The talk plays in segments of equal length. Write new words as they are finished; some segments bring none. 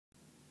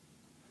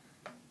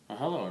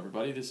Hello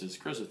everybody, this is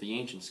Chris with the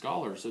Ancient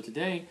Scholar. So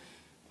today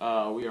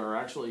we are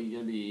actually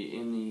going to be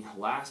in the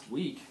last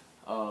week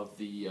of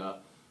the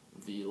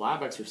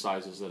lab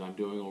exercises that I'm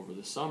doing over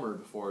the summer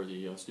before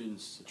the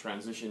students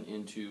transition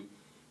into,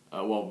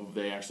 well,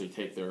 they actually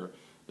take their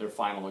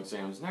final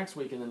exams next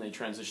week and then they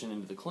transition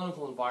into the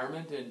clinical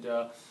environment.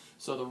 And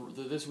so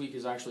this week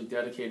is actually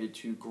dedicated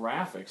to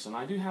graphics, and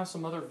I do have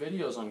some other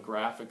videos on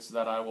graphics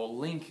that I will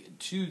link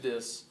to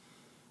this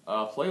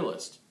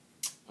playlist.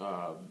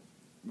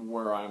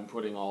 Where I'm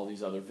putting all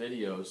these other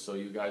videos, so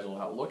you guys will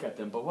have a look at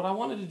them. But what I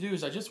wanted to do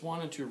is I just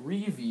wanted to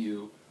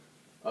review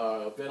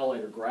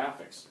ventilator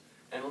graphics,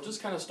 and we'll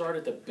just kind of start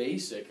at the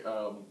basic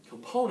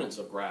components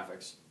of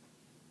graphics.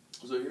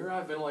 So here I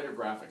have ventilator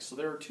graphics. So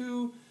there are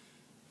two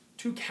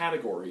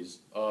categories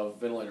of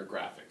ventilator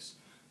graphics.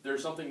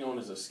 There's something known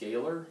as a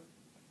scalar,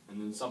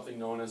 and then something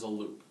known as a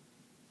loop.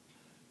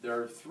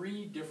 There are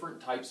three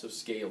different types of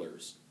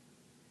scalars.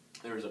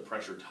 There's a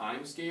pressure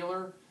time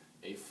scalar,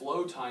 a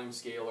flow time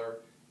scalar,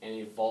 and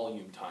a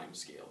volume time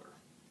scalar.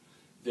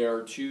 There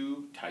are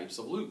two types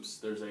of loops.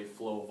 There's a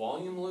flow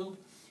volume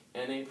loop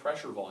and a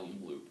pressure volume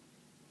loop.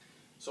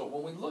 So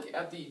when we look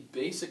at the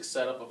basic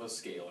setup of a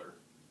scalar,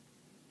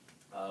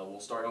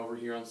 we'll start over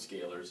here on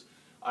scalars.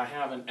 I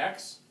have an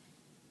X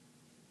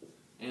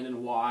and a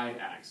Y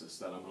axis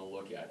that I'm going to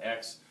look at.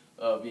 X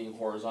being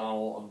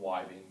horizontal and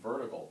Y being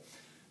vertical.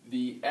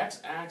 The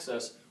X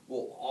axis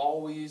will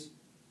always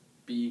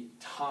be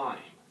time.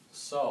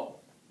 So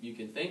you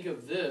can think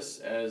of this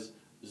as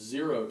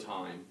 0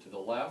 time to the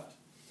left,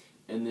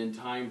 and then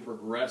time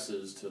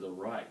progresses to the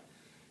right.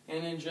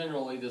 And then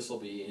generally this will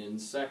be in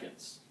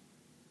seconds,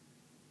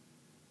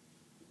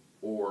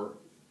 or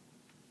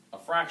a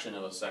fraction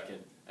of a second,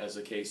 as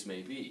the case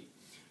may be.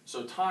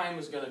 So time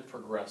is going to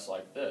progress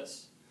like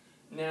this.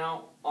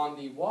 Now on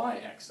the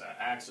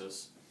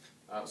y-axis,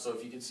 so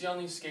if you can see on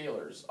these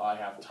scalars, I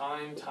have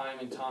time, time,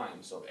 and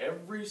time. So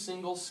every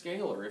single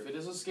scalar, if it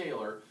is a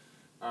scalar,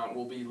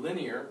 will be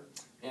linear,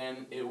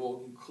 and it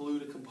will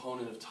include a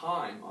component of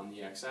time on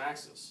the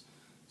x-axis.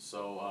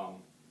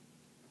 So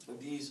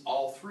these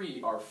all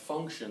three are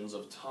functions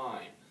of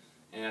time,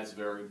 and that's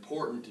very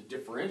important to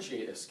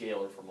differentiate a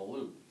scalar from a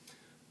loop.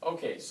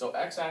 Okay, so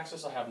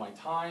x-axis I have my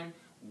time,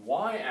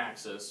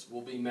 y-axis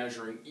will be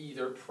measuring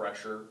either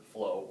pressure,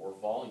 flow, or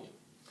volume.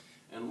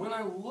 And when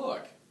I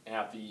look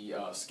at the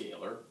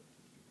scalar,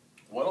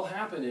 what will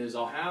happen is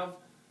I'll have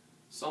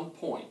some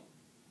point,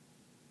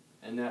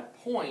 and that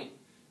point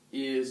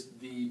is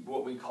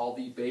what we call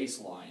the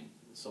baseline.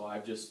 So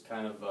I've just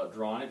kind of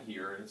drawn it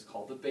here, and it's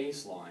called the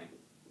baseline.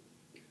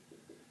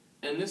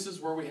 And this is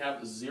where we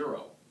have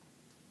 0.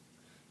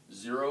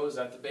 0 is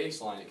at the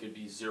baseline. It could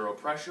be 0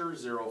 pressure,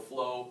 0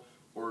 flow,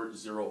 or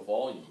 0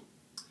 volume.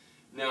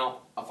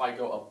 Now, if I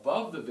go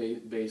above the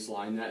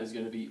baseline, that is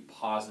going to be a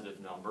positive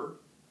number.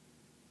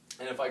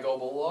 And if I go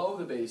below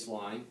the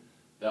baseline,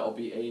 that will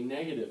be a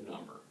negative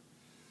number.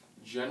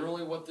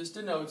 Generally, what this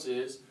denotes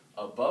is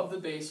above the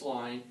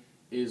baseline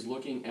is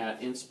looking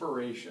at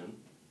inspiration,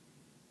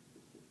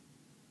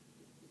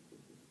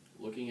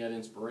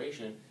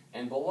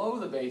 and below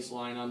the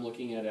baseline I'm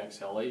looking at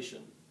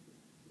exhalation.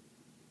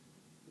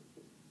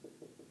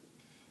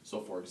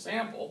 So for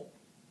example,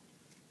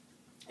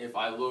 if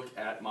I look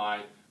at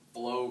my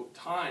flow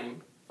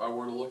time, if I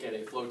were to look at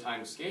a flow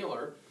time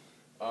scalar,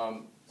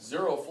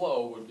 0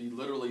 flow would be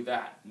literally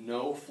that,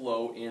 no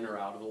flow in or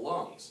out of the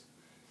lungs.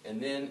 And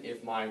then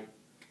if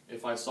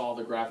I saw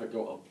the graphic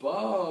go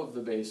above the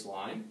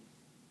baseline,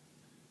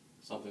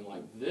 something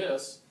like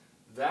this,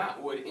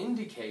 that would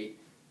indicate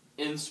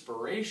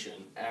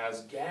inspiration,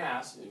 as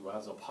gas,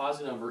 as a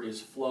positive number, is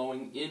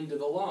flowing into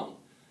the lung.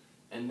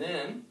 And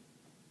then,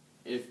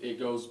 if it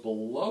goes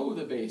below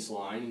the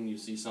baseline and you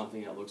see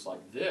something that looks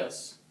like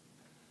this,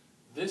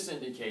 this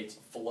indicates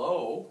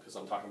flow, because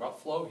I'm talking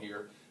about flow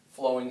here,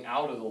 flowing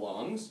out of the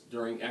lungs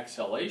during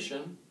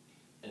exhalation,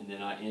 and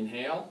then I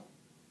inhale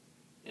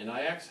and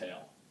I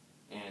exhale,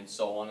 and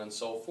so on and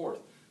so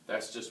forth.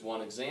 That's just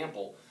one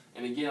example.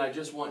 And again, I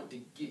just want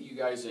to get you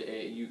guys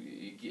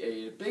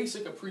a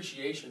basic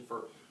appreciation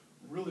for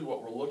really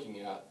what we're looking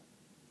at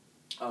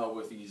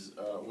with these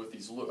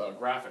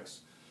graphics.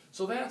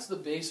 So that's the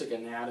basic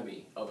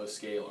anatomy of a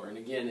scalar. And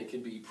again, it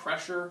can be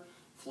pressure,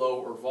 flow,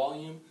 or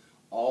volume.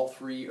 All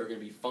three are going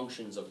to be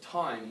functions of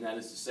time. And that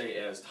is to say,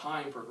 as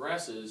time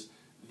progresses,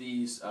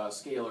 these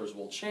scalars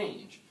will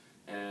change.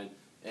 And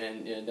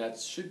that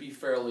should be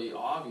fairly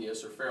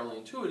obvious or fairly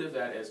intuitive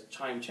that as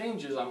time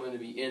changes, I'm going to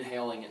be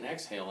inhaling and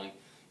exhaling,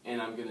 and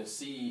I'm going to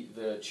see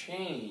the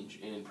change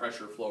in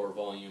pressure, flow, or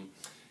volume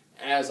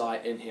as I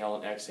inhale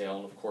and exhale,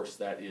 and of course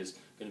that is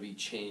going to be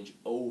change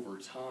over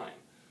time.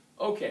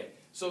 Okay,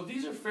 so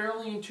these are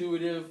fairly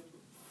intuitive,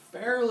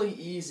 fairly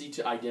easy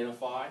to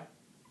identify.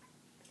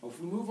 If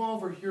we move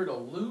over here to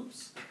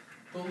loops,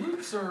 the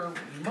loops are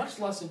much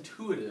less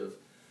intuitive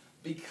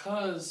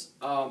because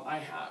I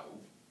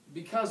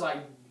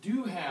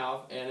do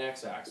have an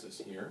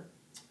x-axis here.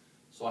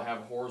 So I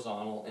have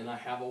horizontal and I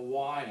have a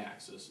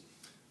y-axis.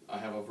 I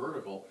have a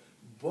vertical,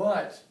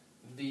 but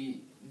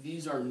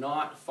these are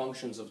not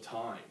functions of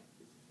time.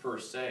 per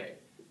se,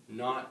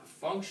 not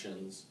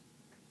functions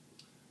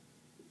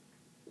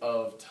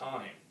of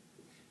time.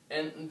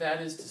 And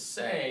that is to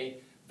say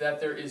that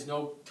there is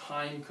no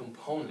time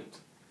component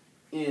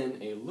in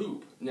a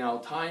loop. Now,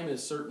 time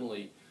is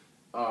certainly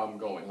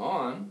going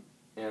on,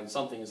 and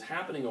something is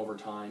happening over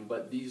time,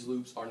 but these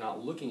loops are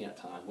not looking at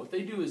time. What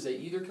they do is they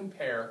either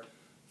compare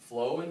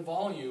flow and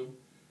volume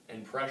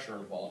and pressure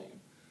and volume.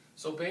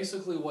 So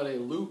basically what a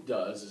loop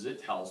does is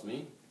it tells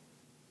me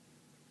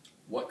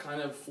what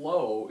kind of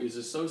flow is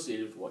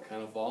associated with what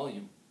kind of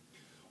volume,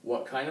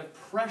 what kind of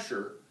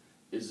pressure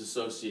is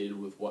associated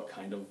with what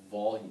kind of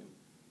volume.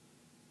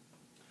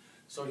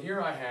 So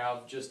here I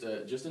have just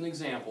an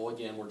example.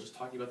 Again, we're just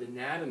talking about the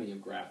anatomy of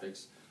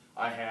graphics.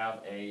 I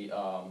have a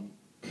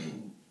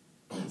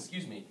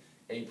excuse me,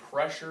 a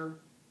pressure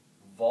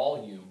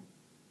volume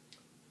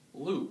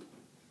loop.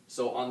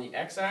 So on the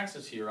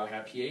x-axis here, I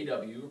have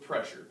PAW, or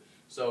pressure.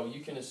 So you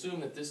can assume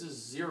that this is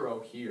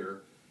 0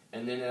 here,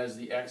 and then as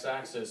the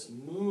x-axis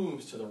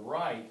moves to the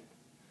right,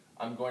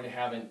 I'm going to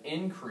have an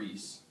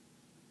increase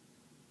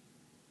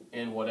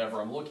in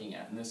whatever I'm looking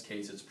at. In this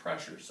case, it's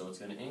pressure, so it's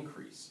going to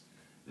increase.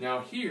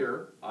 Now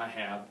here, I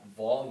have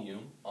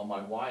volume on my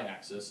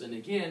y-axis, and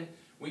again,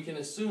 we can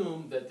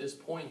assume that this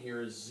point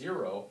here is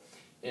 0,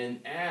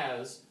 and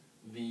as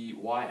the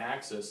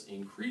y-axis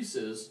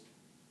increases,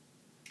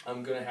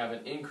 I'm going to have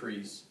an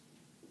increase.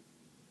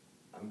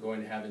 I'm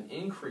going to have an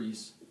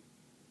increase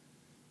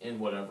in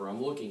whatever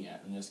I'm looking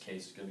at. In this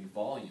case, it's going to be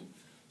volume.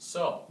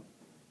 So,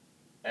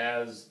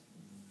 as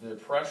the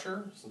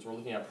pressure, since we're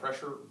looking at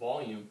pressure,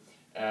 volume,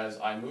 as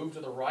I move to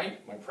the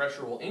right, my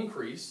pressure will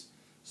increase.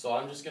 So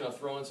I'm just going to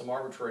throw in some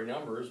arbitrary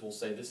numbers. We'll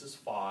say this is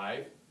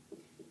 5,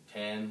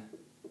 10,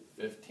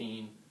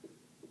 15,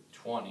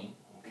 20,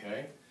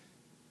 okay?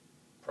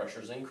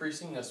 Pressure's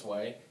increasing this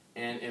way,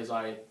 and as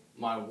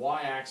my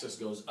y-axis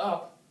goes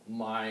up,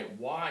 my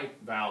y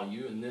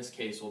value, in this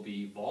case will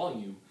be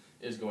volume,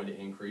 is going to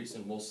increase,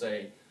 and we'll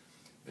say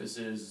this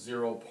is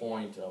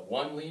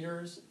 0.1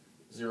 liters,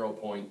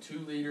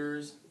 0.2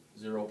 liters,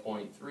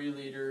 0.3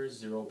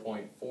 liters,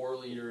 0.4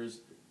 liters,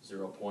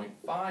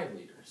 0.5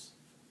 liters,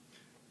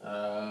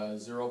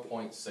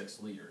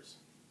 0.6 liters.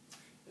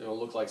 It'll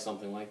look like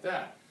something like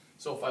that.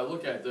 So if I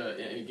look at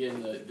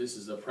this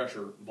is the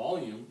pressure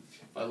volume.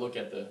 If I look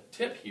at the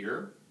tip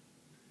here,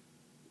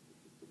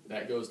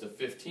 that goes to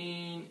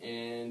 15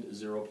 and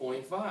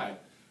 0.5.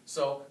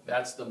 So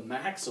that's the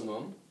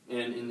maximum,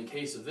 and in the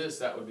case of this,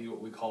 that would be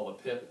what we call the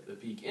PIP, the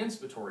peak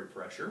inspiratory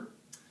pressure.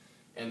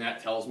 And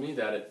that tells me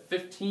that at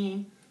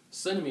 15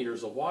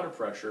 centimeters of water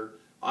pressure,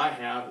 I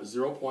have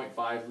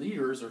 0.5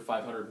 liters or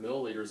 500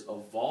 milliliters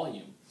of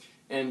volume.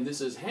 And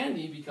this is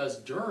handy because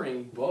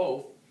during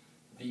both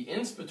the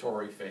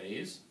inspiratory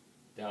phase,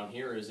 down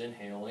here is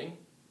inhaling,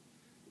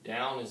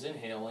 down is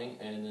inhaling,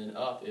 and then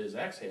up is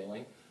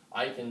exhaling,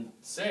 I can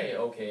say,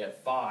 okay,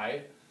 at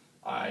 5,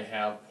 I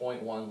have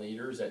 0.1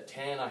 liters, at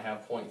 10, I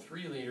have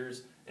 0.3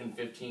 liters, and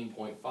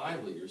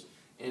 15.5 liters.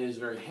 And it's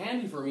very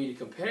handy for me to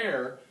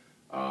compare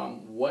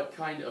what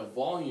kind of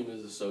volume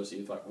is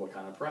associated with what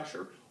kind of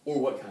pressure, or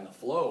what kind of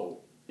flow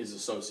is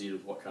associated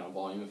with what kind of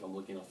volume if I'm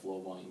looking at a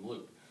flow-volume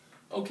loop.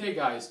 Okay,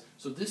 guys,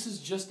 so this is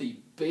just the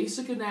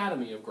basic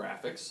anatomy of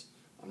graphics.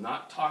 I'm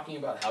not talking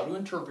about how to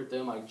interpret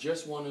them. I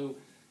just want to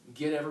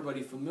get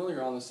everybody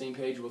familiar on the same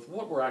page with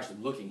what we're actually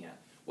looking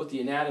at, what the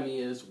anatomy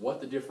is,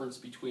 what the difference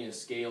between a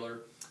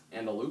scalar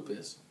and a loop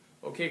is.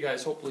 Okay,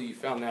 guys, hopefully you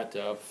found that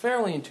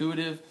fairly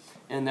intuitive,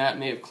 and that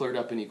may have cleared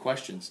up any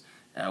questions.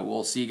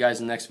 We'll see you guys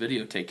in the next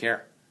video. Take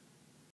care.